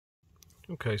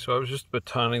Okay, so I was just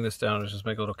batoning this down. I was just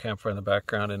making a little campfire in the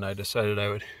background, and I decided I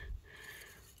would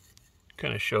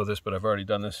kind of show this, but I've already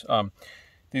done this.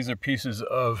 These are pieces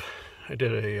of, I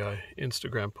did a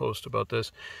Instagram post about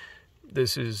this.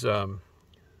 This is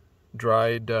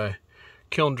dried,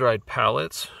 kiln dried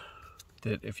pallets,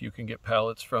 that if you can get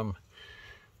pallets from,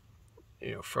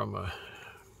 from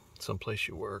someplace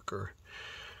you work or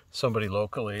somebody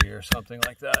locally or something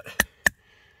like that,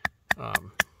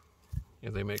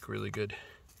 they make really good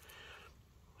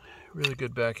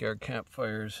backyard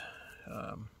campfires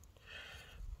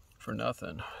for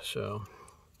nothing. So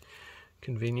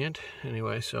convenient.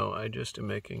 Anyway, so I just am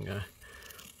making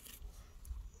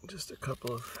just a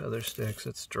couple of feather sticks.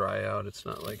 It's dry out. It's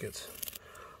not like it's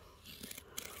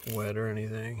wet or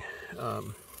anything.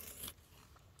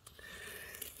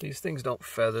 These things don't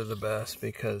feather the best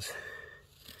because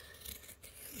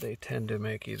they tend to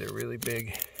make either really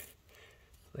big,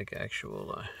 like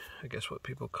actual, I guess what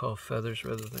people call feathers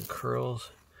rather than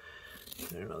curls.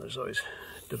 I don't know, there's always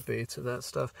debates of that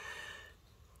stuff.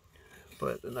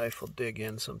 But the knife will dig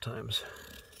in sometimes.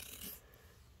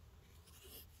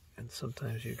 And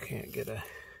sometimes you can't get a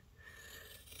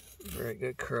very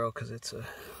good curl because it's a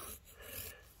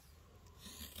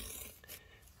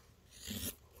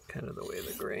kind of the way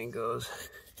the grain goes.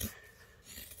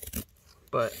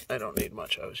 But I don't need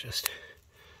much. I was just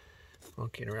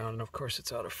monkeying around, and of course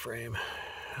it's out of frame.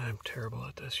 I'm terrible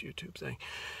at this YouTube thing.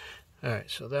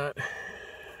 Alright, so that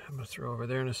I'm going to throw over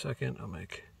there in a second. I'll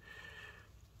make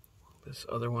this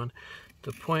other one.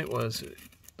 The point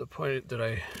that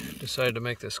I decided to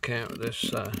make this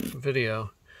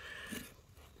video,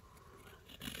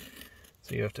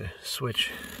 so you have to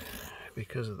switch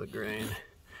because of the grain.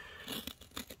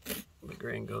 The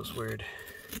grain goes weird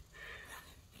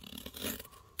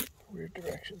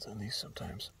directions on these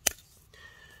sometimes.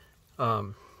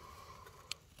 Alright,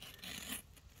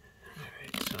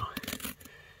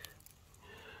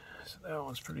 so that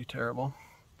one's pretty terrible.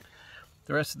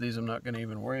 The rest of these I'm not going to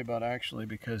even worry about actually,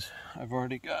 because I've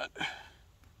already got,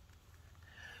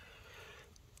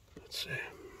 let's see,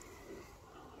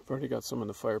 I've already got some in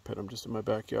the fire pit. I'm just in my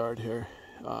backyard here.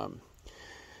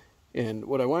 And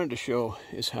what I wanted to show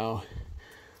is how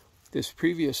this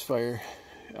previous fire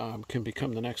can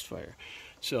become the next fire.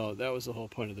 So that was the whole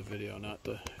point of the video, not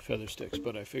the feather sticks,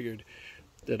 but I figured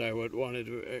that I wanted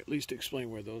to at least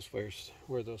explain where those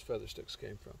feather sticks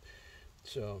came from.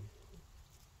 So,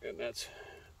 and that's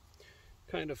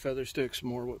kind of feather sticks,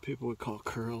 more what people would call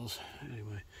curls.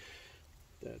 Anyway,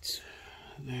 that's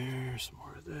there, some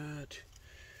more of that.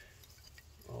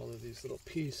 All of these little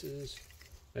pieces.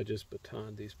 I just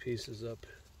batoned these pieces up.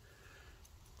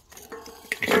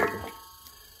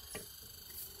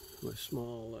 My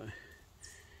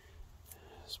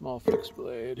small fixed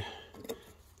blade.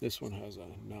 This one has a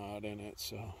knot in it,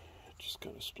 so it just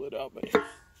kind of split out, but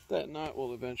that knot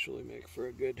will eventually make for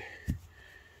a good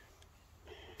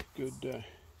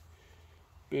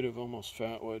bit of almost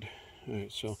fat wood.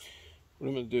 Alright, so what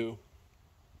I'm going to do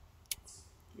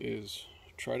is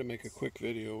try to make a quick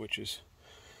video, which is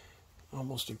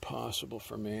almost impossible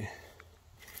for me.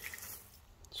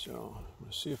 So I'm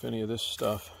going to see if any of this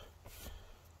stuff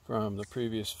from the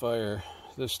previous fire,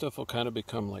 this stuff will kind of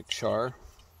become like char.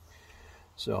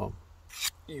 So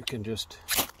you can just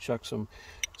chuck some.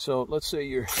 So let's say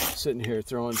you're sitting here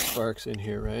throwing sparks in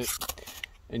here, right?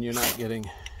 And you're not getting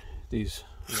these,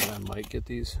 I might get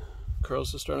these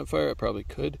curls to start on fire. I probably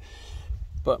could.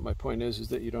 But my point is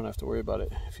that you don't have to worry about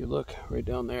it. If you look right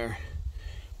down there,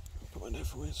 put my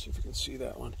knife away, see if you can see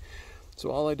that one.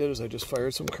 So all I did is I just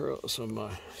fired some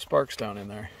sparks down in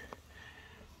there.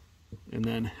 And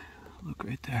then, look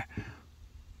right there.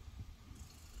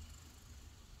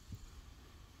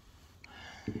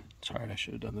 It's hard, I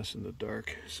should have done this in the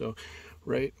dark. So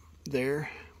right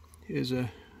there is a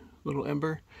little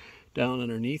ember. Down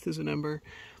underneath is an ember.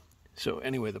 So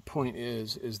anyway, the point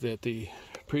is that the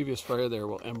previous fire there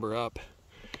will ember up.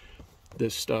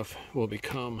 This stuff will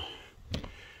become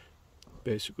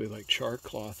basically like char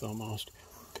cloth almost.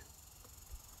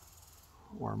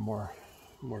 Or more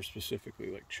specifically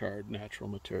like charred natural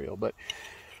material. But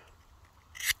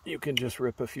you can just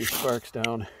rip a few sparks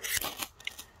down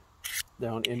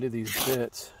into these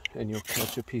bits and you'll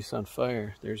catch a piece on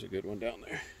fire. There's a good one down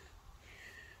there.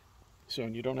 So,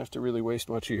 and you don't have to really waste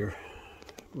much of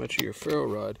your ferro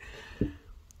rod.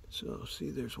 So see,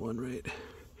 there's one right.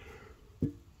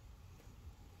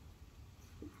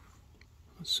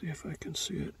 Let's see if I can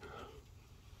see it.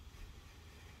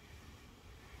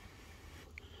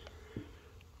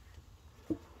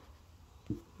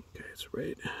 Okay, it's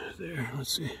right there.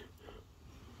 Let's see.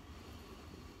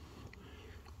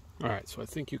 All right, so I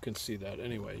think you can see that.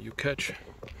 Anyway, you catch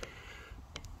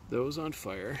those on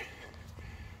fire,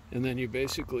 and then you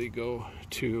basically go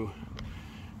to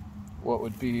what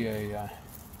would be a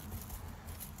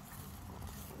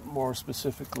more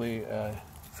specifically a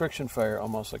friction fire,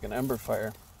 almost like an ember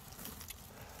fire.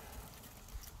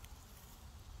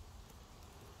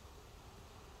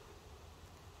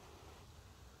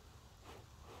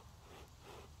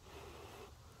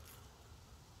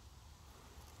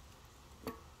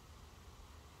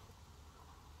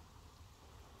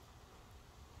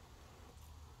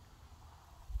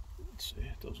 Let's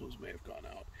see, those ones may have gone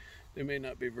out. They may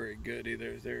not be very good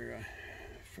either. They're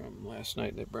from last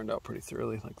night. They burned out pretty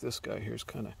thoroughly. Like this guy here's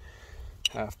kind of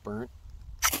half burnt.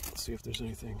 Let's see if there's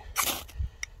anything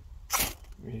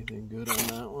good on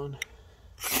that one.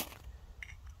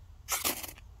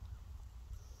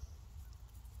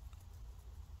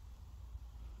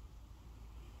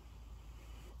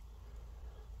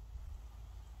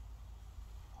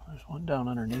 There's one down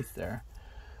underneath there.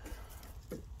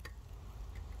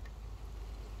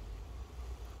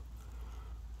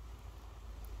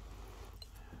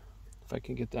 If I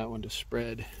can get that one to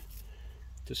spread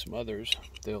to some others,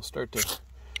 they'll start to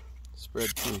spread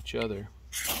to each other.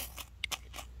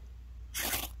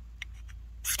 So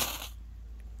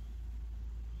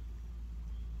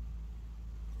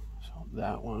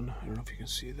that one, I don't know if you can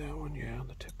see that one, yeah, on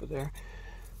the tip of there.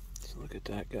 Let's look at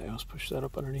that guy. Let's push that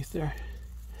up underneath there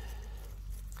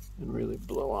and really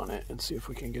blow on it and see if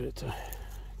we can get it to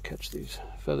catch these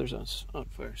feathers on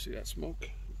fire. See that smoke?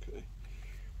 Okay,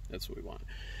 that's what we want.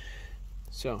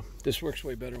 So this works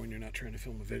way better when you're not trying to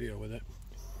film a video with it.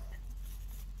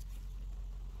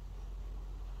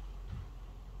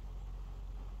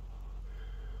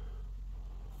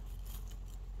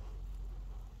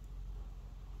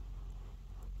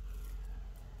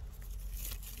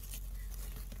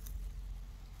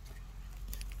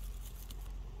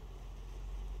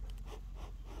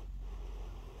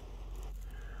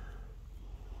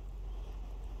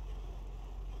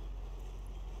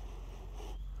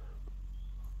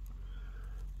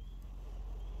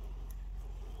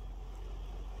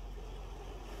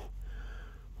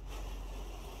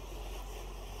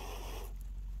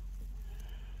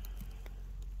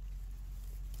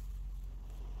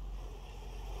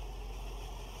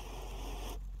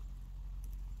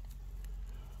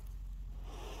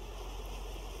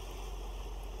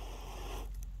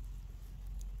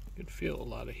 You can feel a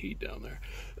lot of heat down there.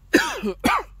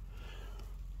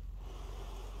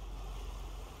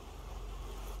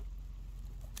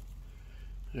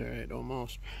 All right,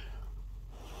 almost.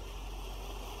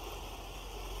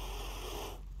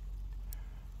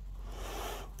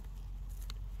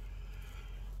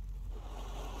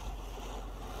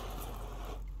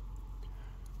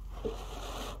 All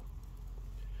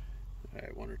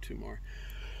right, one or two more.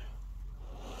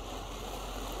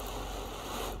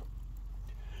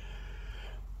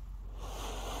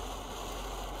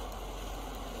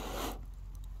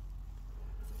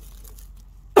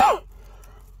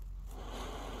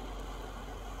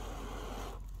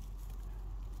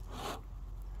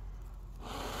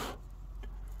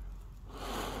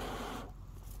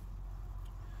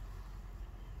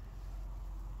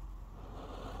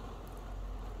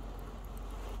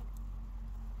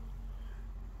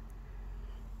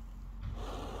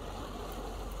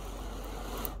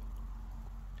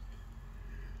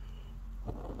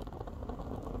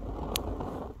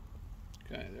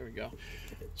 Okay, there we go.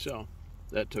 So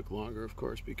that took longer, of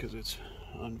course, because it's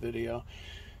on video.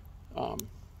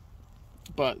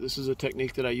 But this is a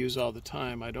technique that I use all the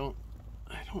time. I don't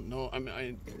know. I mean,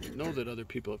 I know that other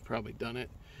people have probably done it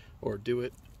or do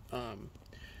it.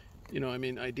 You know, I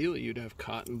mean, ideally you'd have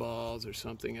cotton balls or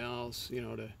something else, you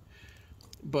know,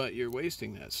 but you're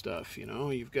wasting that stuff. You know,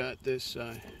 you've got this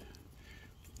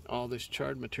all this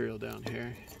charred material down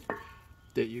here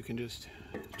that you can just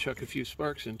chuck a few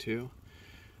sparks into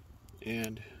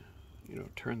and, you know,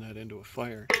 turn that into a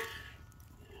fire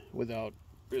without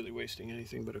really wasting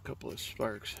anything but a couple of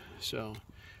sparks. So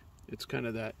it's kind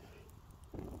of that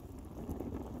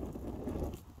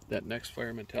next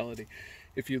fire mentality.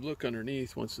 If you look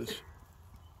underneath, once this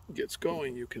gets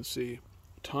going, you can see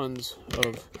tons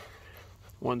of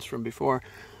ones from before.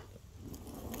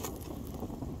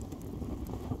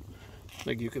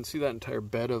 Like, you can see that entire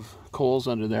bed of coals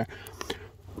under there.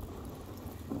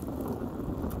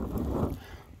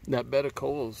 That bed of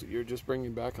coals you're just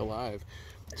bringing back alive.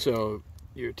 So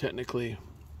you're technically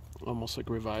almost like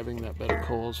reviving that bed of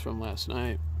coals from last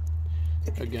night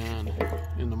again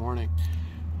in the morning.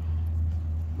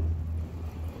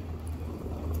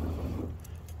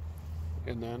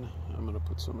 And then I'm going to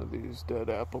put some of these dead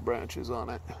apple branches on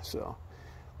it. So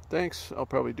thanks. I'll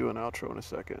probably do an outro in a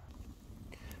second.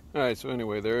 Alright, so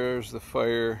anyway, there's the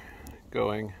fire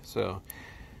going. So,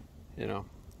 you know,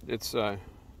 it's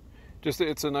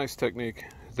it's a nice technique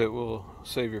that will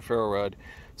save your ferro rod.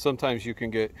 Sometimes you can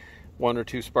get 1 or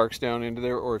 2 sparks down into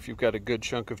there, or if you've got a good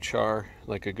chunk of char,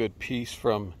 like a good piece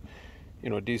from, you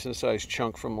know, a decent sized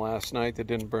chunk from last night that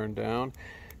didn't burn down,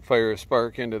 fire a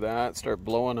spark into that, start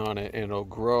blowing on it, and it'll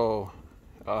grow.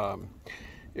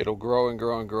 It'll grow and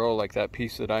grow and grow like that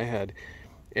piece that I had,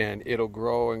 and it'll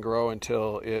grow and grow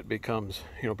until it becomes,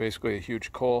 you know, basically a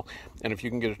huge coal. And if you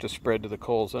can get it to spread to the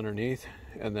coals underneath,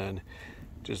 and then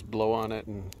just blow on it,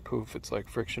 and poof, it's like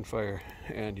friction fire,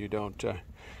 and you don't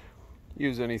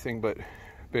use anything but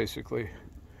basically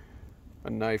a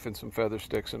knife and some feather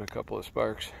sticks and a couple of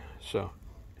sparks. So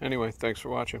anyway, thanks for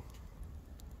watching.